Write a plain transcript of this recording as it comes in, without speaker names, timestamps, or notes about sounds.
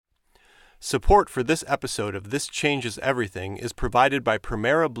Support for this episode of This Changes Everything is provided by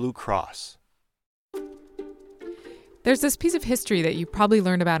Premera Blue Cross. There's this piece of history that you probably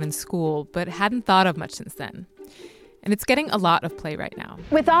learned about in school, but hadn't thought of much since then. And it's getting a lot of play right now.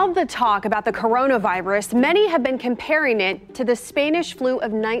 With all the talk about the coronavirus, many have been comparing it to the Spanish flu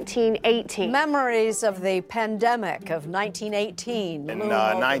of 1918. Memories of the pandemic of 1918. In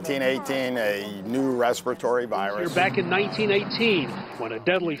 1918, a new respiratory virus. You're back in 1918, when a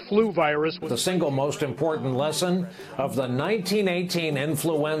deadly flu virus was... The single most important lesson of the 1918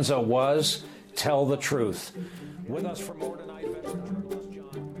 influenza was tell the truth. With us for more tonight, veteran journalist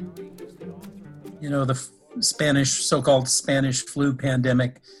John Murray is the author. You know, the so-called Spanish flu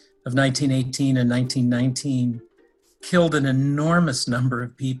pandemic of 1918 and 1919 killed an enormous number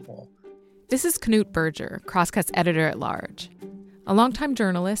of people. This is Knut Berger, Crosscut's editor-at-large. A longtime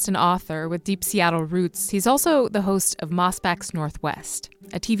journalist and author with deep Seattle roots, he's also the host of Mossback's Northwest,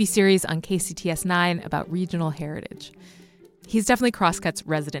 a TV series on KCTS9 about regional heritage. He's definitely Crosscut's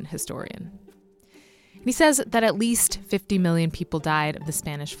resident historian. And he says that at least 50 million people died of the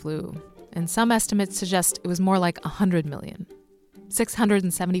Spanish flu, and some estimates suggest it was more like 100 million.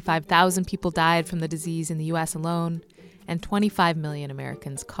 675,000 people died from the disease in the U.S. alone, and 25 million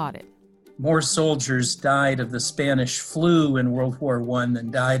Americans caught it. More soldiers died of the Spanish flu in World War I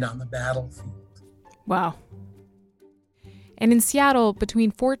than died on the battlefield. Wow. And in Seattle,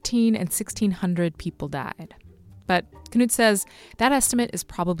 between 1,400 and 1,600 people died. But Knut says that estimate is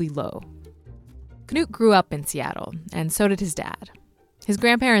probably low. Knut grew up in Seattle, and so did his dad. His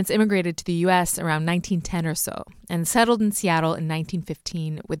grandparents immigrated to the U.S. around 1910 or so and settled in Seattle in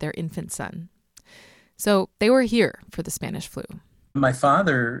 1915 with their infant son. So they were here for the Spanish flu. My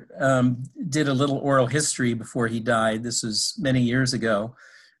father did a little oral history before he died. This was many years ago.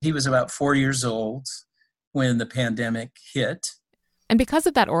 He was about 4 years old when the pandemic hit. And because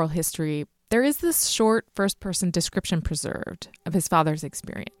of that oral history, there is this short first-person description preserved of his father's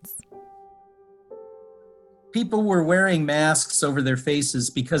experience. People were wearing masks over their faces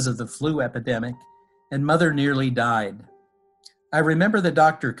because of the flu epidemic, and Mother nearly died. I remember the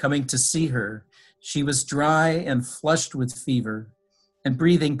doctor coming to see her. She was dry and flushed with fever and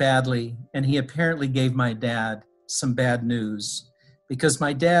breathing badly, and he apparently gave my dad some bad news because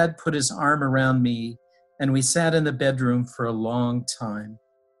my dad put his arm around me and we sat in the bedroom for a long time.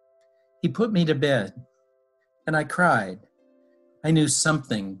 He put me to bed, and I cried. I knew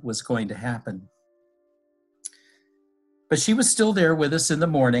something was going to happen. But she was still there with us in the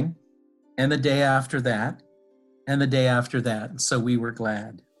morning, and the day after that, and the day after that, and so we were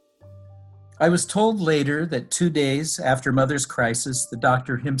glad. I was told later that 2 days after Mother's crisis, the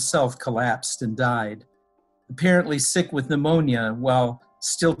doctor himself collapsed and died, apparently sick with pneumonia while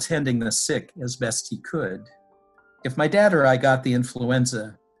still tending the sick as best he could. If my dad or I got the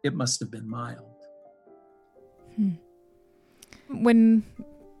influenza, it must have been mild. When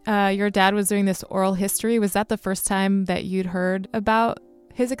your dad was doing this oral history, was that the first time that you'd heard about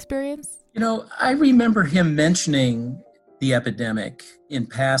his experience? You know, I remember him mentioning the epidemic in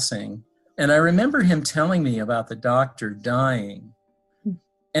passing, and I remember him telling me about the doctor dying.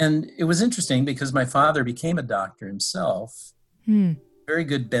 And it was interesting because my father became a doctor himself. Very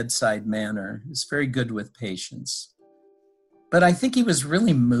good bedside manner. He was very good with patients. But I think he was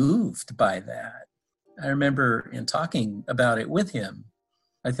really moved by that. I remember in talking about it with him,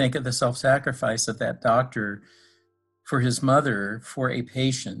 I think of the self-sacrifice of that doctor for his mother, for a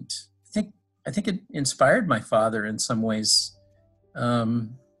patient. I think it inspired my father in some ways.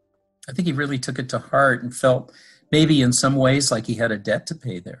 I think he really took it to heart and felt maybe in some ways like he had a debt to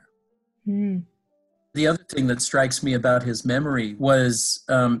pay there. The other thing that strikes me about his memory was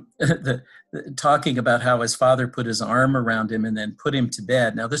talking about how his father put his arm around him and then put him to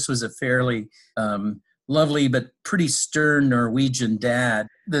bed. Now, this was a fairly lovely but pretty stern Norwegian dad.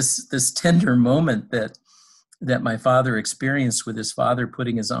 This tender moment that my father experienced with his father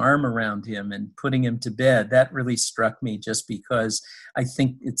putting his arm around him and putting him to bed, that really struck me just because I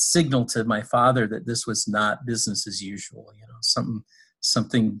think it signaled to my father that this was not business as usual. You know,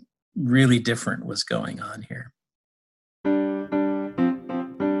 something really different was going on here.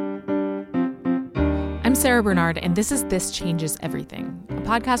 I'm Sarah Bernard, and this is This Changes Everything, a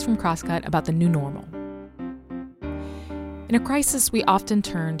podcast from Crosscut about the new normal. In a crisis, we often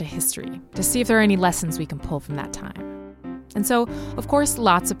turn to history to see if there are any lessons we can pull from that time. And so, of course,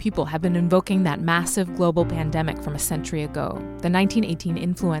 lots of people have been invoking that massive global pandemic from a century ago, the 1918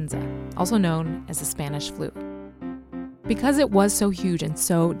 influenza, also known as the Spanish flu. Because it was so huge and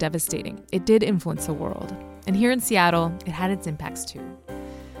so devastating, it did influence the world. And here in Seattle, it had its impacts too.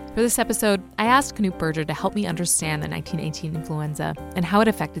 For this episode, I asked Knut Berger to help me understand the 1918 influenza and how it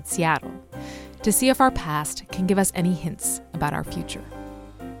affected Seattle, to see if our past can give us any hints about our future.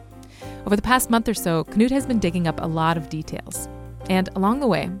 Over the past month or so, Knut has been digging up a lot of details. And along the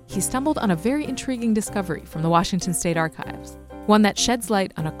way, he stumbled on a very intriguing discovery from the Washington State Archives, one that sheds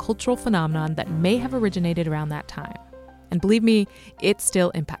light on a cultural phenomenon that may have originated around that time. And believe me, it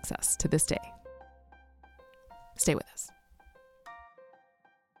still impacts us to this day. Stay with us.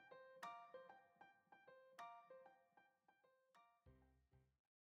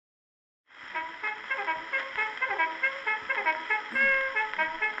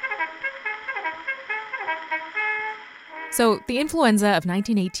 So the influenza of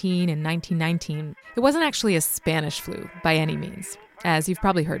 1918 and 1919, it wasn't actually a Spanish flu by any means, as you've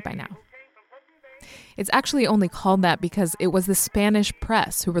probably heard by now. It's actually only called that because it was the Spanish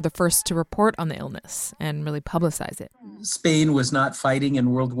press who were the first to report on the illness and really publicize it. Spain was not fighting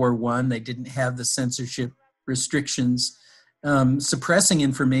in World War I. They didn't have the censorship restrictions. Suppressing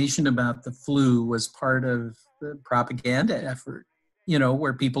information about the flu was part of the propaganda effort,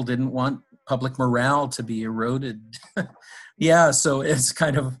 where people didn't want public morale to be eroded. Yeah, so it's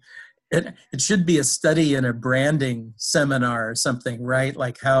kind of, it should be a study in a branding seminar or something, right?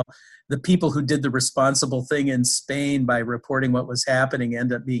 Like how the people who did the responsible thing in Spain by reporting what was happening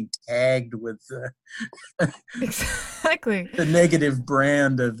end up being tagged with exactly the negative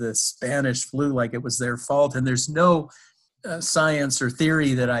brand of the Spanish flu, like it was their fault. And there's no science or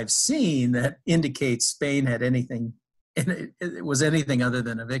theory that I've seen that indicates Spain had anything, it was anything other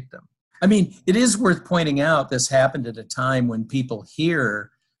than a victim. I mean, it is worth pointing out this happened at a time when people here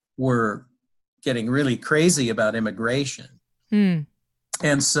were getting really crazy about immigration.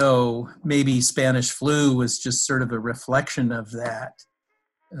 And so maybe Spanish flu was just sort of a reflection of that,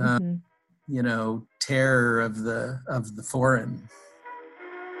 terror of the foreign.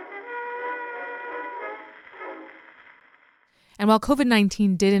 And while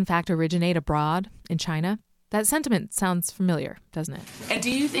COVID-19 did in fact originate abroad in China, that sentiment sounds familiar, doesn't it? And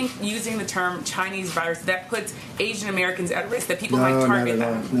do you think using the term Chinese virus, that puts Asian Americans at risk, that people might target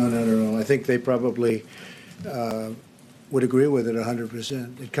them? No, not at all. I think they probably would agree with it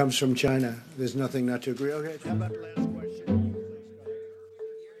 100%. It comes from China. There's nothing not to agree. Okay, how about the last question?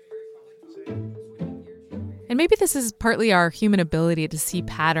 And maybe this is partly our human ability to see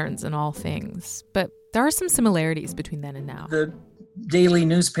patterns in all things, but there are some similarities between then and now. The daily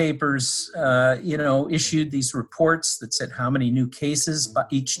newspapers, issued these reports that said how many new cases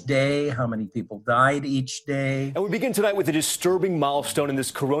each day, how many people died each day. And we begin tonight with a disturbing milestone in this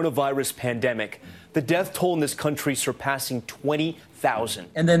coronavirus pandemic. The death toll in this country surpassing 20,000.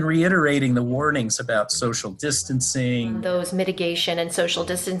 And then reiterating the warnings about social distancing. Those mitigation and social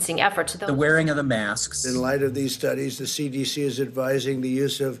distancing efforts. The wearing of the masks. In light of these studies, the CDC is advising the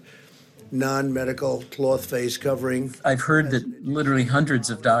use of non-medical cloth face covering. I've heard that literally hundreds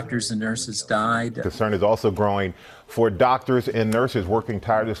of doctors and nurses died. Concern is also growing for doctors and nurses working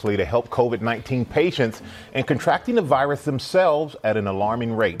tirelessly to help COVID-19 patients and contracting the virus themselves at an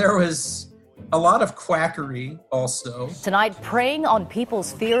alarming rate. There was a lot of quackery also. Tonight, preying on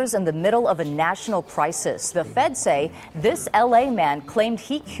people's fears in the middle of a national crisis. The feds say this LA man claimed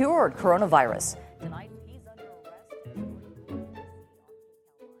he cured coronavirus. Tonight, he's under arrest.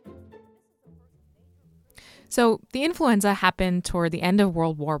 So the influenza happened toward the end of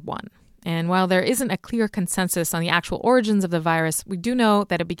World War I. And while there isn't a clear consensus on the actual origins of the virus, we do know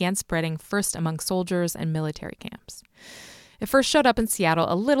that it began spreading first among soldiers and military camps. It first showed up in Seattle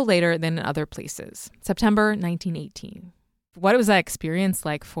a little later than in other places, September 1918. What was that experience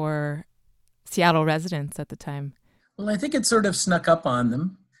like for Seattle residents at the time? Well, I think it sort of snuck up on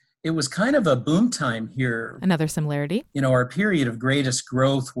them. It was kind of a boom time here. Another similarity? Our period of greatest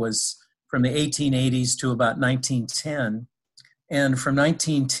growth was from the 1880s to about 1910. And from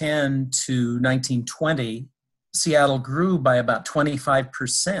 1910 to 1920, Seattle grew by about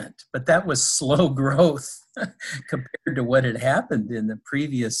 25%. But that was slow growth compared to what had happened in the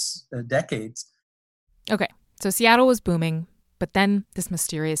previous decades. Okay, so Seattle was booming, but then this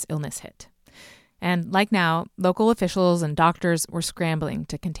mysterious illness hit. And like now, local officials and doctors were scrambling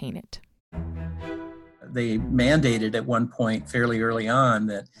to contain it. They mandated at one point fairly early on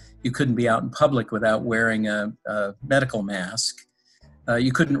that you couldn't be out in public without wearing a medical mask.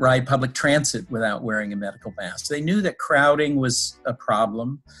 You couldn't ride public transit without wearing a medical mask. They knew that crowding was a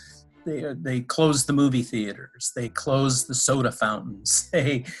problem. They closed the movie theaters. They closed the soda fountains.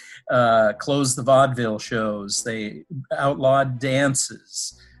 They closed the vaudeville shows. They outlawed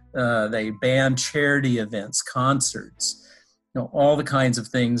dances. They banned charity events, concerts, all the kinds of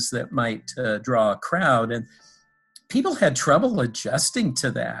things that might draw a crowd. And people had trouble adjusting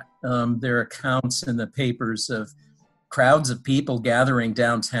to that. There are accounts in the papers of crowds of people gathering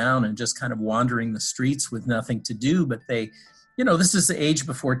downtown and just kind of wandering the streets with nothing to do. But this is the age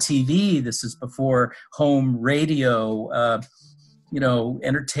before TV. This is before home radio.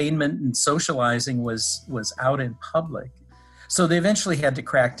 Entertainment and socializing was out in public. So they eventually had to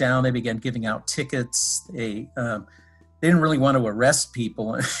crack down. They began giving out tickets. They didn't really want to arrest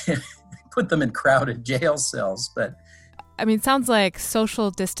people and put them in crowded jail cells. But I mean, it sounds like social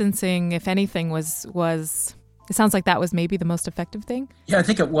distancing, if anything, it sounds like that was maybe the most effective thing. Yeah, I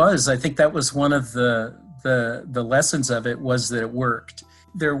think it was. I think that was one of the lessons of it, was that it worked.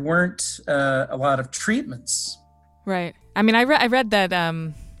 There weren't a lot of treatments. Right. I mean, I read that,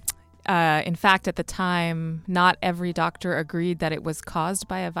 in fact, at the time, not every doctor agreed that it was caused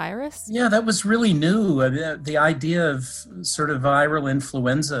by a virus. Yeah, that was really new. The idea of sort of viral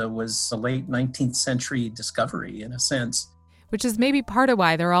influenza was a late 19th century discovery, in a sense. Which is maybe part of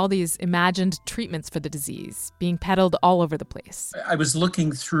why there are all these imagined treatments for the disease being peddled all over the place. I was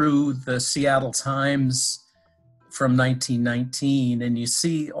looking through the Seattle Times from 1919, and you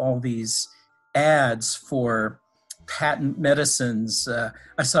see all these ads for patent medicines.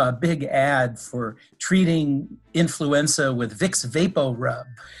 I saw a big ad for treating influenza with Vicks VapoRub.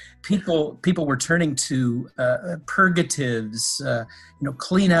 People were turning to purgatives,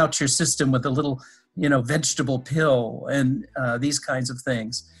 clean out your system with a little, vegetable pill and these kinds of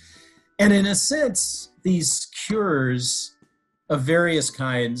things. And in a sense, these cures of various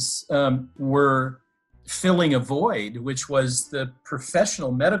kinds were filling a void, which was the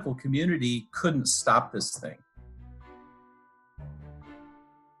professional medical community couldn't stop this thing.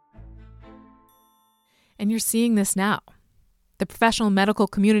 And you're seeing this now. The professional medical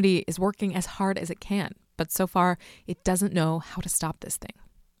community is working as hard as it can, but so far it doesn't know how to stop this thing.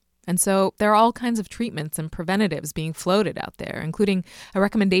 And so there are all kinds of treatments and preventatives being floated out there, including a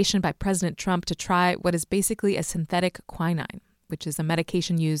recommendation by President Trump to try what is basically a synthetic quinine, which is a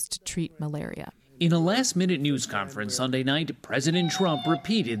medication used to treat malaria. In a last-minute news conference Sunday night, President Trump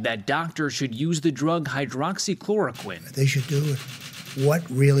repeated that doctors should use the drug hydroxychloroquine. They should do it. What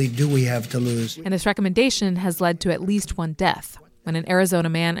really do we have to lose? And this recommendation has led to at least one death when an Arizona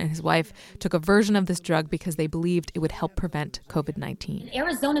man and his wife took a version of this drug because they believed it would help prevent COVID-19. An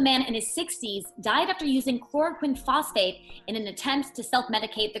Arizona man in his 60s died after using chloroquine phosphate in an attempt to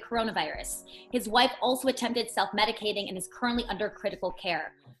self-medicate the coronavirus. His wife also attempted self-medicating and is currently under critical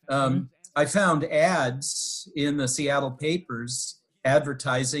care. I found ads in the Seattle papers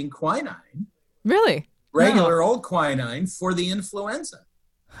advertising quinine. Really? Regular old quinine for the influenza.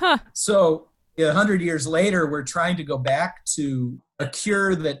 Huh. So 100 years later, we're trying to go back to a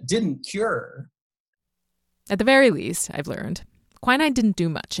cure that didn't cure. At the very least, I've learned, quinine didn't do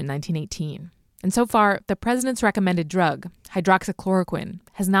much in 1918. And so far, the president's recommended drug, hydroxychloroquine,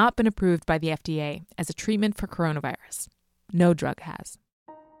 has not been approved by the FDA as a treatment for coronavirus. No drug has.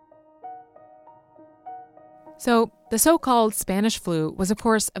 So the so-called Spanish flu was, of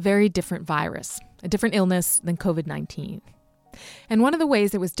course, a very different virus, a different illness than COVID-19. And one of the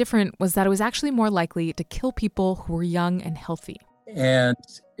ways it was different was that it was actually more likely to kill people who were young and healthy. And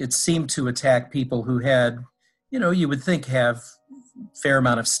it seemed to attack people who had, you would think have a fair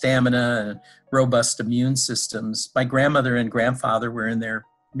amount of stamina and robust immune systems. My grandmother and grandfather were in their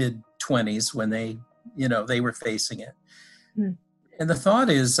mid-20s when they were facing it. Mm. And the thought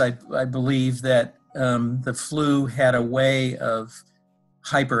is, I believe that the flu had a way of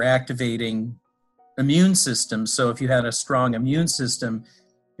hyperactivating immune system. So if you had a strong immune system,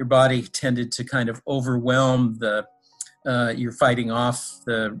 your body tended to kind of overwhelm you're fighting off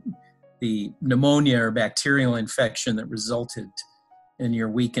the pneumonia or bacterial infection that resulted in your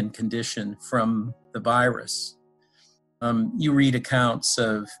weakened condition from the virus. You read accounts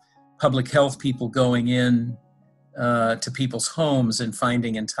of public health people going in to people's homes and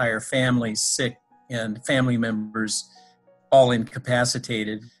finding entire families sick and family members all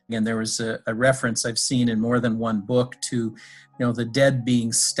incapacitated. And there was a reference I've seen in more than one book to, the dead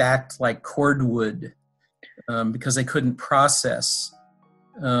being stacked like cordwood because they couldn't process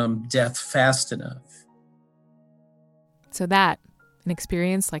death fast enough. So an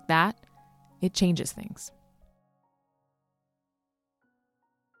experience like that, it changes things.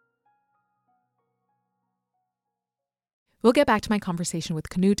 We'll get back to my conversation with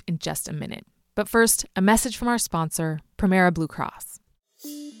Knut in just a minute. But first, a message from our sponsor, Premera Blue Cross.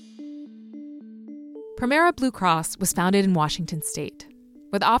 Premera Blue Cross was founded in Washington State.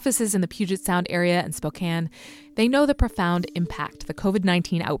 With offices in the Puget Sound area and Spokane, they know the profound impact the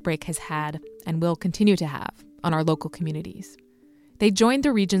COVID-19 outbreak has had and will continue to have on our local communities. They joined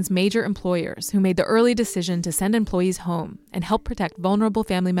the region's major employers who made the early decision to send employees home and help protect vulnerable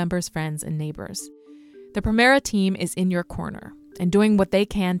family members, friends, and neighbors. The Premera team is in your corner and doing what they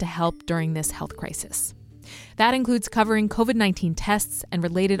can to help during this health crisis. That includes covering COVID-19 tests and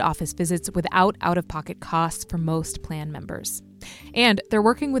related office visits without out-of-pocket costs for most plan members. And they're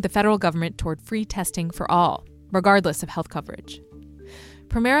working with the federal government toward free testing for all, regardless of health coverage.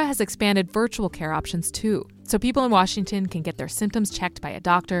 Premera has expanded virtual care options too, so people in Washington can get their symptoms checked by a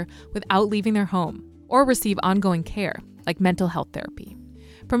doctor without leaving their home, or receive ongoing care, like mental health therapy.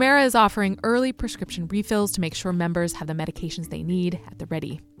 Premera is offering early prescription refills to make sure members have the medications they need at the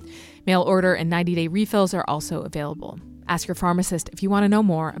ready. Mail order and 90-day refills are also available. Ask your pharmacist if you want to know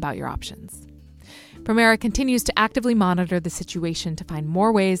more about your options. Premera continues to actively monitor the situation to find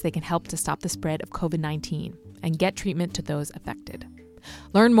more ways they can help to stop the spread of COVID-19 and get treatment to those affected.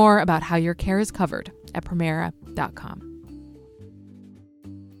 Learn more about how your care is covered at Premera.com.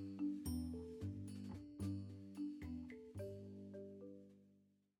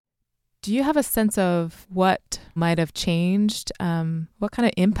 Do you have a sense of what might have changed? What kind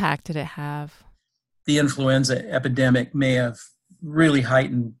of impact did it have? The influenza epidemic may have really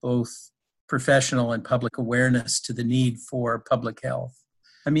heightened both professional and public awareness to the need for public health.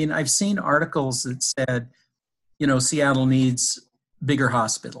 I mean, I've seen articles that said, Seattle needs bigger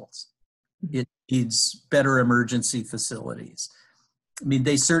hospitals. It needs better emergency facilities. I mean,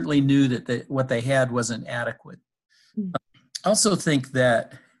 they certainly knew that what they had wasn't adequate. I also think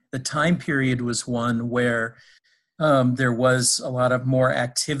that the time period was one where there was a lot of more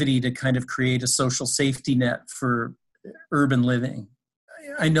activity to kind of create a social safety net for urban living.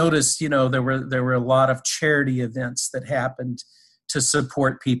 I noticed, there were a lot of charity events that happened to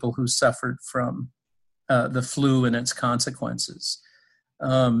support people who suffered from the flu and its consequences.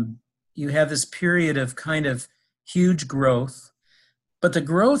 You have this period of kind of huge growth, but the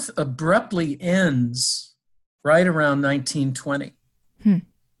growth abruptly ends right around 1920.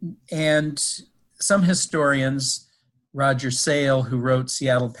 And some historians, Roger Sale, who wrote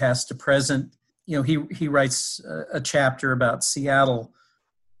Seattle Past to Present, he writes a chapter about Seattle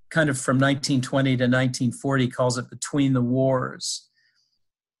kind of from 1920 to 1940, calls it Between the Wars.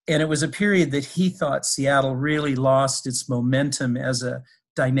 And it was a period that he thought Seattle really lost its momentum as a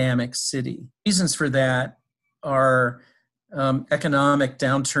dynamic city. Reasons for that are economic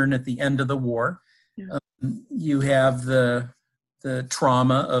downturn at the end of the war. You have the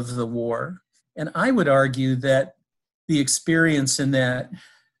trauma of the war. And I would argue that the experience in that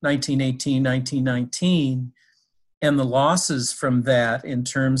 1918, 1919, and the losses from that in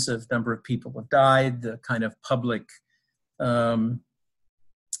terms of number of people who died, the kind of public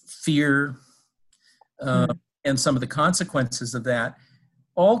fear, and some of the consequences of that,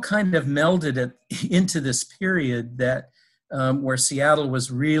 all kind of melded it into this period that where Seattle was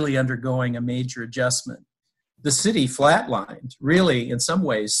really undergoing a major adjustment. The city flatlined, really, in some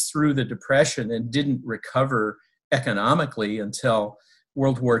ways, through the Depression and didn't recover economically until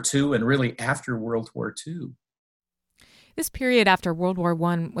World War II and really after World War II. This period after World War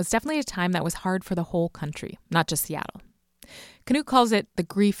I was definitely a time that was hard for the whole country, not just Seattle. Knut calls it the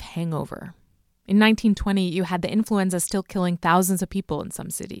grief hangover. In 1920, you had the influenza still killing thousands of people in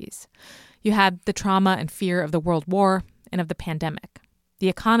some cities. You had the trauma and fear of the World War and of the pandemic. The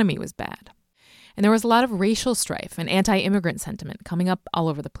economy was bad. And there was a lot of racial strife and anti-immigrant sentiment coming up all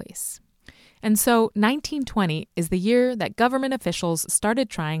over the place. And so 1920 is the year that government officials started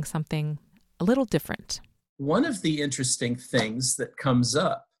trying something a little different. One of the interesting things that comes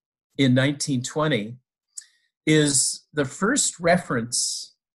up in 1920 is the first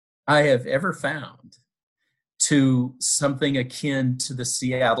reference I have ever found to something akin to the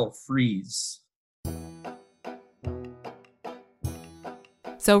Seattle freeze.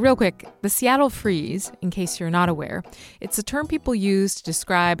 So real quick, the Seattle freeze, in case you're not aware, it's a term people use to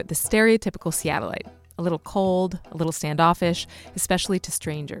describe the stereotypical Seattleite. A little cold, a little standoffish, especially to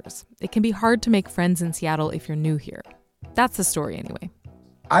strangers. It can be hard to make friends in Seattle if you're new here. That's the story anyway.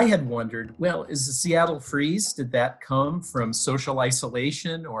 I had wondered, well, is the Seattle freeze, did that come from social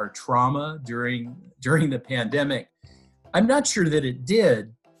isolation or trauma during the pandemic? I'm not sure that it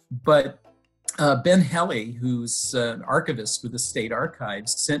did, but Ben Helly, who's an archivist with the State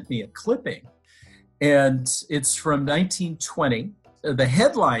Archives, sent me a clipping, and it's from 1920. The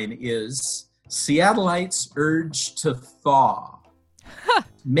headline is, Seattleites urge to thaw.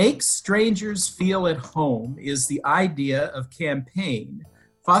 Make strangers feel at home is the idea of campaign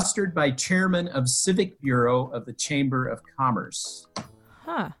fostered by chairman of Civic Bureau of the Chamber of Commerce.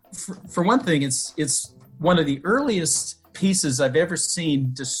 For one thing, it's one of the earliest pieces I've ever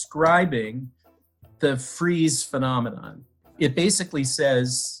seen describing the freeze phenomenon. It basically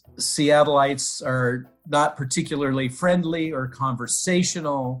says Seattleites are not particularly friendly or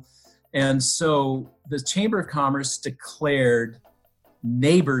conversational. And so the Chamber of Commerce declared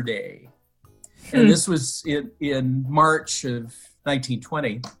Neighbor Day. And this was in March of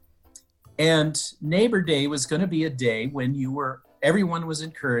 1920. And Neighbor Day was going to be a day when everyone was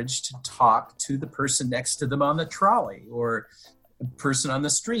encouraged to talk to the person next to them on the trolley, or the person on the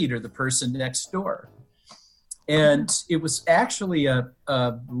street, or the person next door. And it was actually a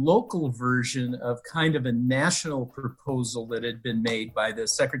local version of kind of a national proposal that had been made by the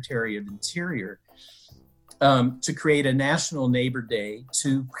Secretary of Interior to create a national Neighbor Day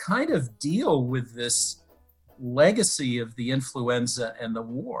to kind of deal with this legacy of the influenza and the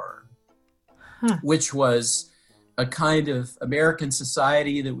war, which was a kind of American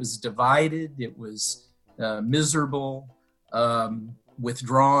society that was divided. It was miserable,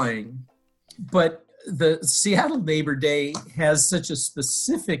 withdrawing. But the Seattle Neighbor Day has such a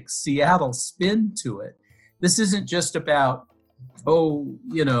specific Seattle spin to it. This isn't just about,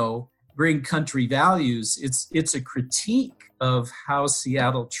 bring country values. It's a critique of how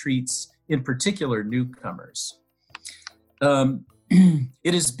Seattle treats, in particular, newcomers.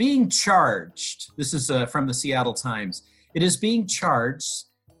 It is being charged, this is from the Seattle Times, it is being charged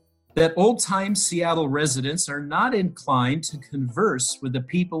that old-time Seattle residents are not inclined to converse with the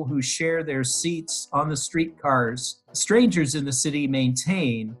people who share their seats on the streetcars. Strangers in the city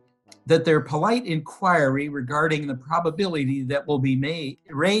maintain that their polite inquiry regarding the probability that will be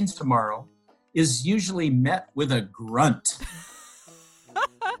rain tomorrow is usually met with a grunt.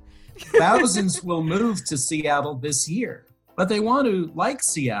 Thousands will move to Seattle this year, but they want to like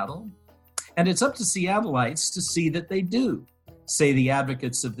Seattle, and it's up to Seattleites to see that they do, say the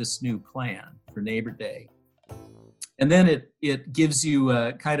advocates of this new plan for Neighbor Day. And then it gives you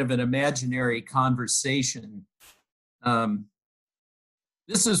a kind of an imaginary conversation.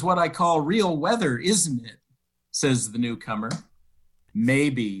 This is what I call real weather, isn't it? Says the newcomer.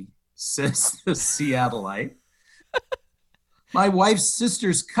 Maybe, says the Seattleite. My wife's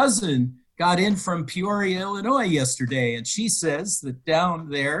sister's cousin got in from Peoria, Illinois yesterday, and she says that down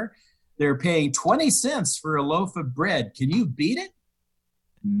there, they're paying 20 cents for a loaf of bread. Can you beat it?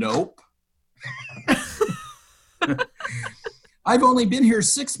 Nope. I've only been here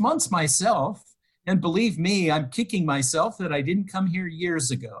 6 months myself, and believe me, I'm kicking myself that I didn't come here years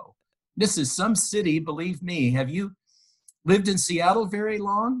ago. This is some city, believe me. Have you lived in Seattle very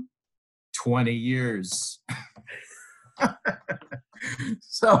long? 20 years.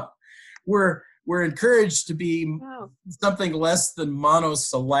 So we're encouraged to be something less than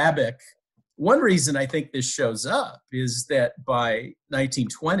monosyllabic. One reason I think this shows up is that by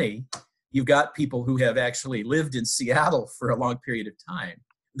 1920, you've got people who have actually lived in Seattle for a long period of time.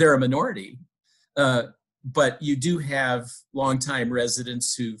 They're a minority, but you do have longtime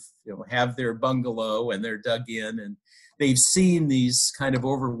residents who have their bungalow and they're dug in, and they've seen these kind of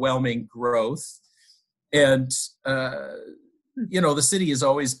overwhelming growth. And the city has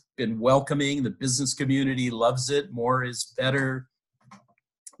always been welcoming. The business community loves it. More is better.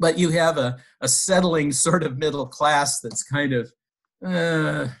 But you have a settling sort of middle class that's kind of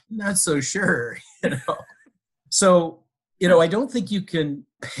not so sure, So, I don't think you can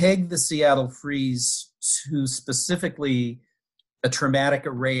peg the Seattle freeze to specifically a traumatic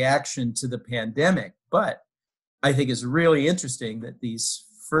reaction to the pandemic. But I think it's really interesting that these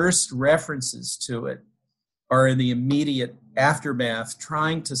first references to it are in the immediate aftermath,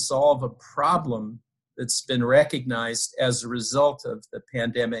 trying to solve a problem that's been recognized as a result of the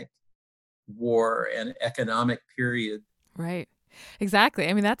pandemic, war, and economic period. Right. Exactly.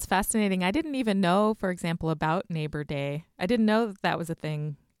 I mean, that's fascinating. I didn't even know, for example, about Neighbor Day. I didn't know that was a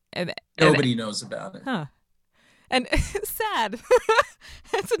thing. Nobody knows about it. Huh. And sad.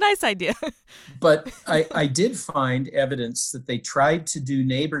 It's a nice idea. But I did find evidence that they tried to do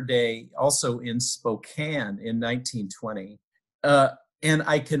Neighbor Day also in Spokane in 1920. And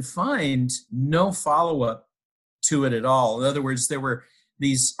I can find no follow-up to it at all. In other words, there were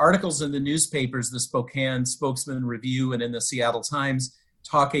these articles in the newspapers, the Spokane Spokesman Review and in the Seattle Times,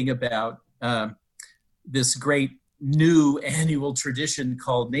 talking about this great new annual tradition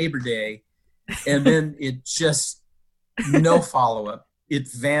called Neighbor Day. And then it just, no follow-up. It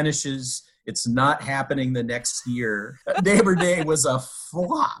vanishes. It's not happening the next year. Neighbor Day was a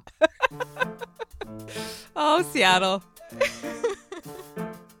flop. Oh, Seattle.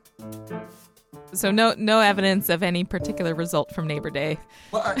 So no evidence of any particular result from Neighbor Day.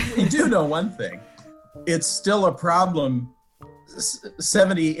 Well, we do know one thing. It's still a problem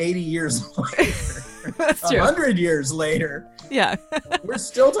 70, 80 years later. That's true. 100 years later. Yeah. We're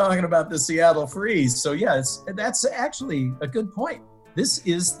still talking about the Seattle freeze. So yeah, that's actually a good point. This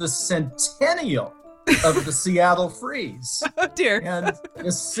is the centennial of the Seattle freeze. Oh, dear. And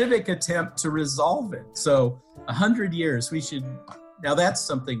a civic attempt to resolve it. So 100 years, now that's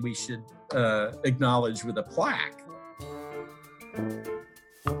something we should acknowledge with a plaque.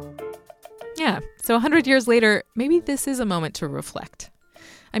 Yeah, so 100 years later, maybe this is a moment to reflect.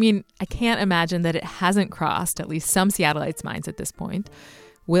 I mean, I can't imagine that it hasn't crossed at least some Seattleites' minds at this point.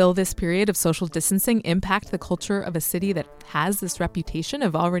 Will this period of social distancing impact the culture of a city that has this reputation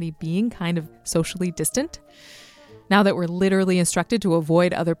of already being kind of socially distant? Now that we're literally instructed to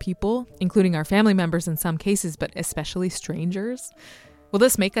avoid other people, including our family members in some cases, but especially strangers, will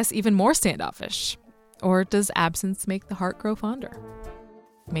this make us even more standoffish? Or does absence make the heart grow fonder?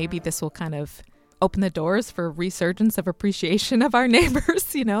 Maybe this will kind of open the doors for resurgence of appreciation of our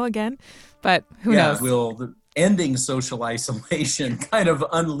neighbors, again. But who knows? Will ending social isolation kind of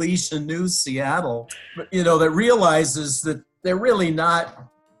unleash a new Seattle, that realizes that they're really not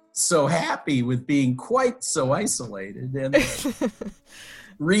so happy with being quite so isolated and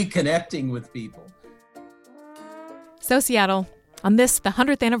reconnecting with people. So Seattle, on this, the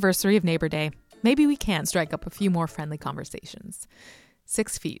 100th anniversary of Neighbor Day, maybe we can strike up a few more friendly conversations.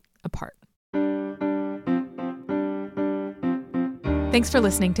 6 feet apart. Thanks for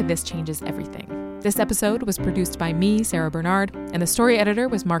listening to This Changes Everything. This episode was produced by me, Sarah Bernard, and the story editor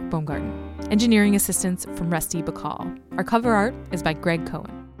was Mark Baumgarten. Engineering assistance from Rusty Bacall. Our cover art is by Greg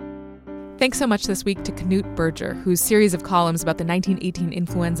Cohen. Thanks so much this week to Knut Berger, whose series of columns about the 1918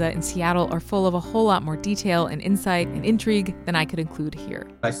 influenza in Seattle are full of a whole lot more detail and insight and intrigue than I could include here.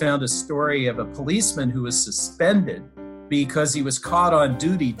 I found a story of a policeman who was suspended because he was caught on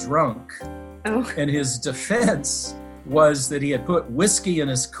duty drunk. Oh. And his defense was that he had put whiskey in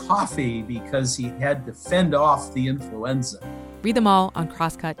his coffee because he had to fend off the influenza. Read them all on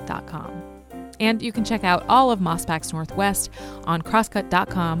crosscut.com. And you can check out all of MOSPAC's Northwest on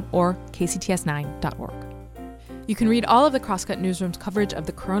crosscut.com or kcts9.org. You can read all of the Crosscut Newsroom's coverage of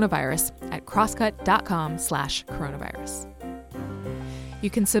the coronavirus at crosscut.com/coronavirus. You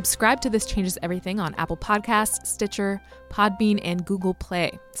can subscribe to This Changes Everything on Apple Podcasts, Stitcher, Podbean, and Google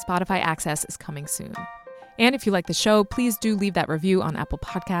Play. Spotify access is coming soon. And if you like the show, please do leave that review on Apple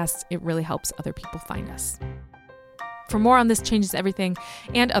Podcasts. It really helps other people find us. For more on This Changes Everything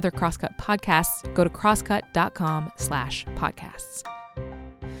and other Crosscut podcasts, go to crosscut.com/podcasts.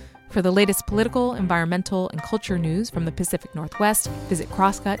 For the latest political, environmental, and culture news from the Pacific Northwest, visit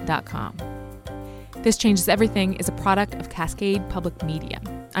crosscut.com. This Changes Everything is a product of Cascade Public Media.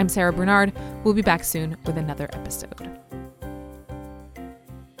 I'm Sarah Bernard. We'll be back soon with another episode.